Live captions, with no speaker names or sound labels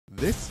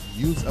This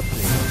news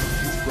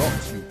update is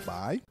brought to you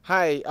by...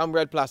 Hi, I'm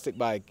Red Plastic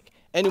Bag.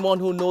 Anyone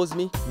who knows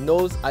me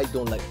knows I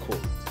don't like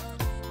cold.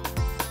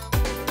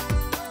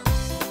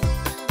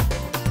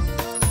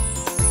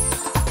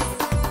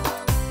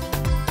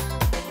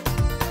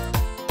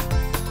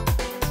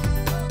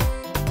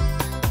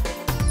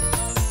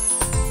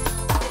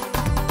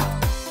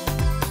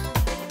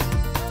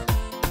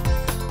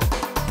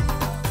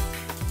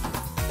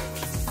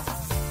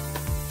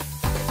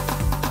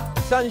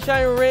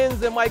 Sunshine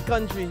reigns in my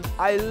country.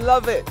 I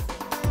love it.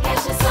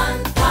 Get your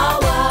sun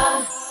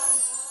power.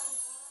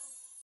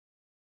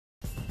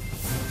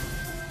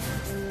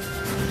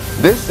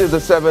 This is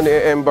the 7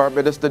 a.m.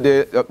 Barbados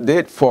Today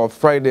update for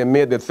Friday,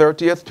 May the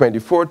 30th,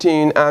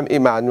 2014. I'm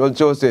Emmanuel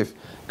Joseph.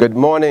 Good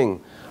morning.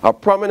 A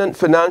prominent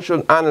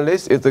financial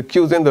analyst is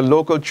accusing the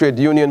local trade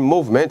union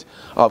movement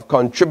of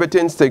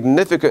contributing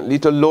significantly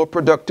to low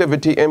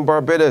productivity in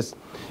Barbados.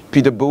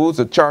 Peter Booth,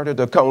 a chartered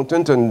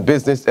accountant and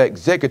business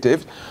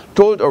executive,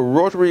 told a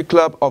Rotary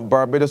Club of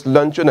Barbados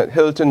luncheon at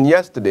Hilton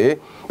yesterday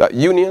that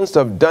unions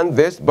have done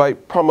this by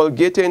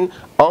promulgating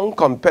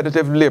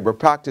uncompetitive labor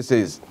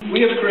practices.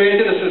 We have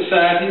created a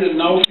society that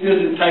now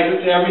feels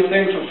entitled to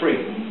everything for free,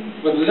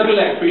 with little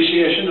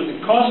appreciation of the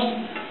cost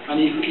and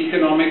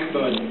economic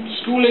burden.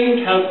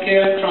 Schooling,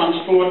 healthcare,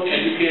 transport,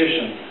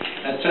 education,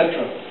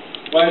 etc.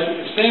 Whilst at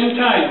the same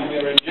time we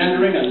are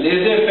engendering a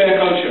laissez-faire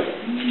culture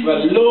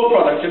where low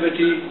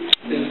productivity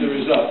is the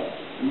result.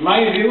 In my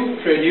view,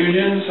 trade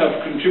unions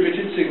have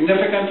contributed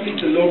significantly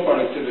to low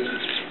productivity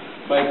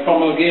by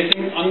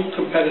promulgating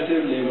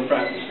uncompetitive labour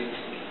practices.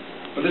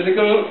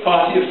 Political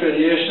party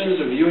affiliations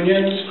of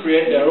unions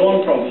create their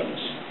own problems.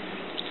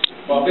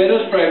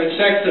 Barbados private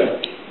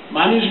sector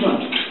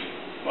management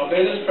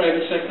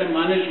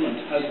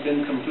has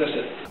been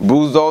complicit.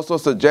 Booth also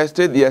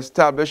suggested the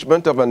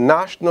establishment of a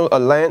national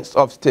alliance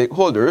of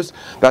stakeholders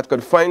that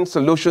could find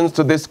solutions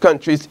to this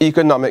country's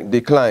economic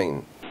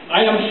decline.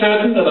 I am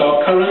certain that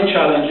our current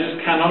challenges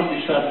cannot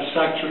be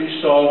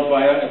satisfactorily solved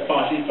via a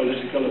party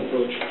political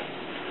approach.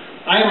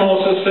 I am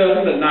also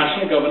certain that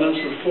national governance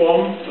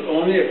reform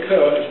will only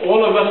occur if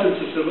all of us in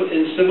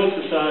civil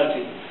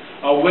society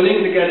are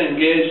willing to get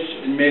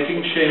engaged in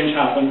making change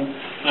happen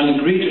and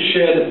agree to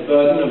share the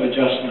burden of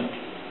adjustment.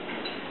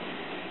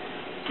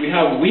 We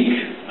have weak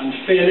and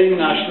failing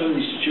national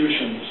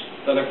institutions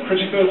that are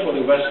critical for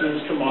the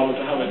Westminster model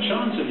to have a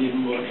chance of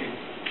even working.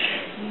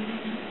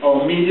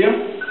 Our media,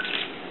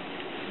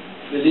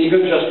 the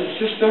legal justice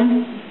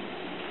system,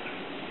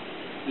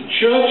 the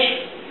church,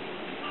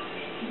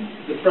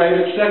 the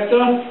private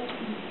sector,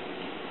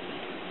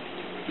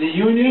 the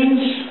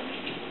unions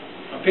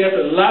appear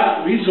to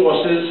lack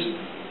resources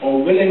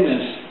or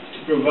willingness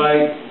to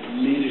provide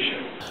leadership.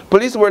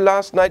 Police were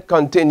last night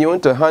continuing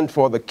to hunt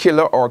for the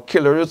killer or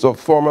killers of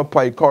former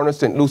Pike Corner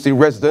St. Lucie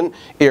resident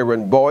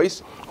Aaron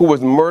Boyce, who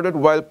was murdered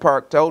while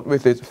parked out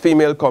with his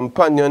female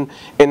companion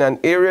in an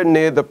area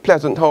near the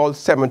Pleasant Hall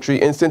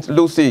Cemetery in St.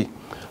 Lucie.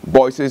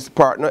 Boyce's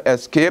partner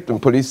escaped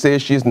and police say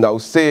she is now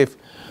safe.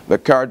 The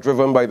car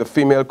driven by the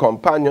female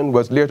companion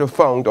was later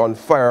found on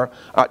fire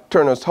at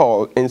Turner's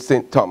Hall in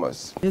St.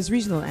 Thomas. There's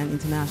regional and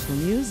international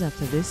news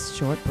after this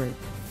short break.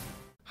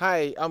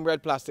 Hi, I'm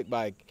Red Plastic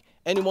Bag.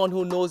 Anyone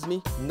who knows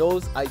me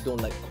knows I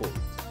don't like cold.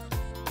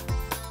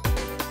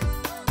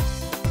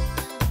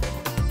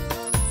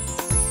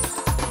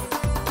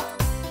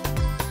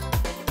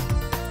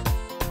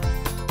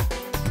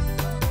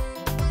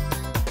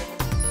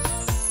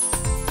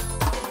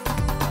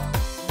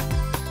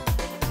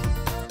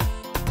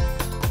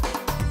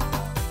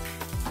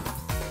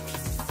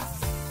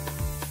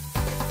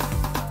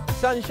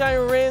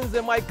 Sunshine reigns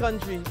in my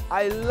country.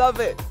 I love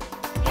it.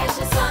 Get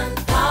your sun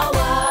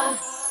power.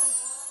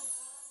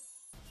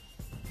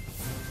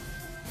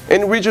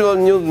 In regional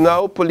news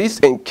now, police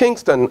in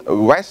Kingston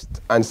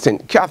West and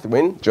St.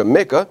 Catherine,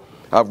 Jamaica,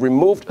 have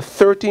removed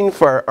 13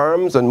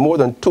 firearms and more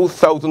than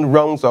 2,000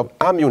 rounds of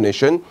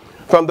ammunition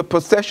from the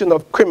possession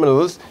of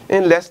criminals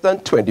in less than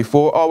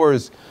 24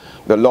 hours.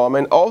 The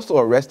lawmen also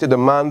arrested a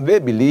man they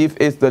believe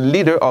is the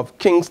leader of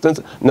Kingston's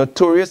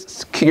notorious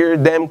Scare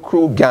Them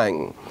Crew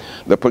gang.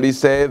 The police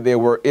say they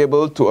were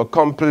able to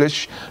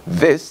accomplish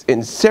this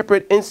in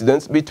separate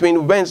incidents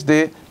between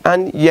Wednesday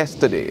and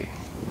yesterday.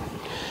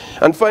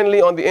 And finally,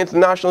 on the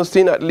international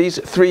scene, at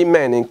least 3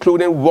 men,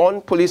 including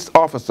 1 police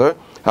officer,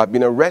 have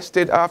been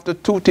arrested after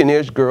 2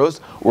 teenage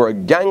girls were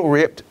gang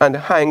raped and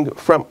hanged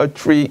from a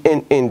tree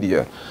in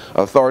India.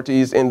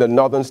 Authorities in the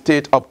northern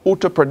state of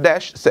Uttar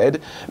Pradesh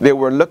said they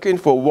were looking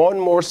for 1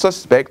 more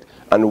suspect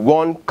and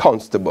 1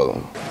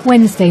 constable.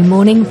 Wednesday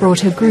morning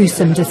brought a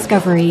gruesome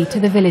discovery to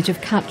the village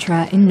of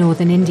Katra in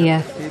northern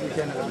India.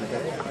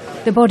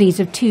 The bodies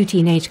of 2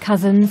 teenage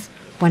cousins,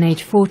 one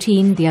aged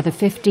 14, the other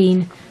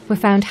 15, were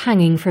found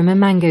hanging from a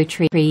mango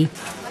tree.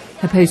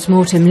 A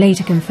post-mortem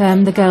later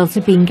confirmed the girls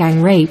had been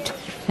gang raped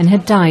and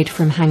had died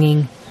from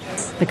hanging.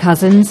 The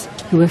cousins,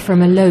 who were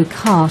from a low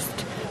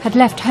caste, had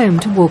left home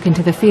to walk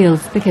into the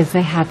fields because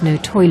they had no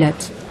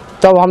toilet.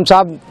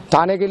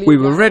 We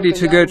were ready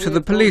to go to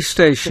the police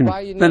station.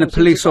 Then a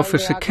police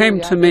officer came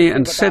to me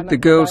and said the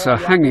girls are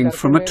hanging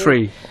from a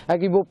tree.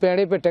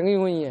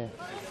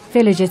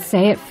 Villagers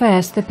say at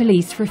first the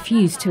police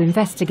refused to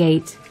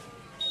investigate.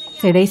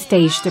 So they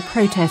staged a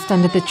protest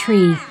under the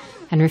tree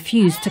and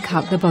refused to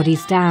cut the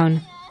bodies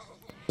down.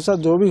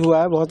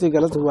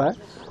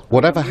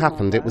 Whatever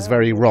happened, it was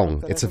very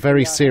wrong. It's a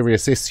very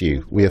serious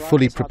issue. We are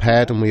fully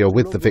prepared and we are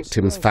with the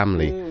victim's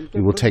family. We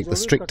will take the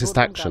strictest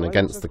action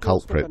against the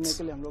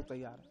culprits.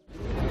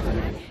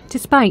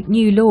 Despite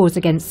new laws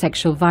against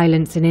sexual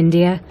violence in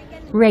India,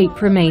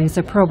 rape remains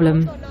a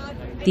problem.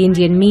 The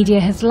Indian media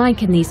has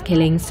likened these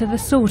killings to the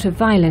sort of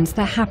violence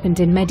that happened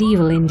in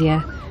medieval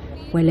India,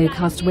 where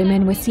low-caste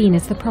women were seen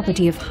as the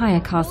property of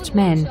higher-caste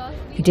men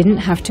who didn't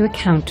have to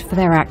account for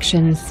their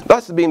actions.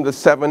 That's been the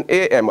 7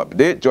 a.m.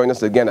 update. Join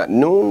us again at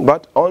noon,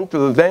 but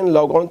until then,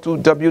 log on to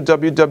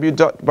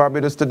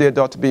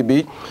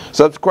www.barbadostoday.bb.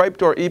 Subscribe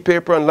to our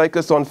e-paper and like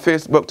us on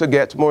Facebook to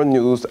get more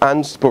news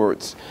and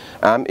sports.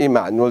 I'm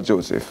Emmanuel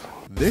Joseph.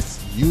 This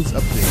news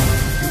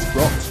update is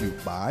brought to you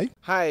by...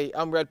 Hi,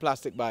 I'm Red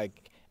Plastic Bag.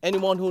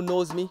 Anyone who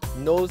knows me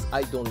knows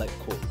I don't like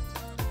cold.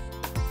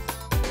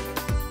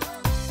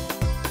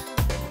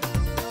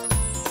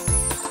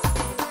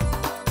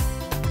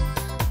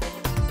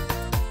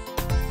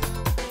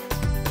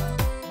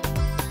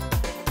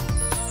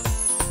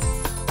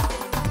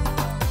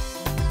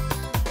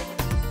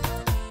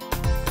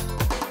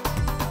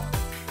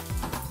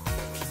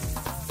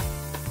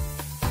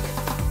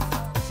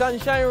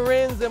 Sunshine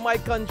reigns in my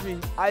country.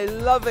 I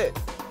love it.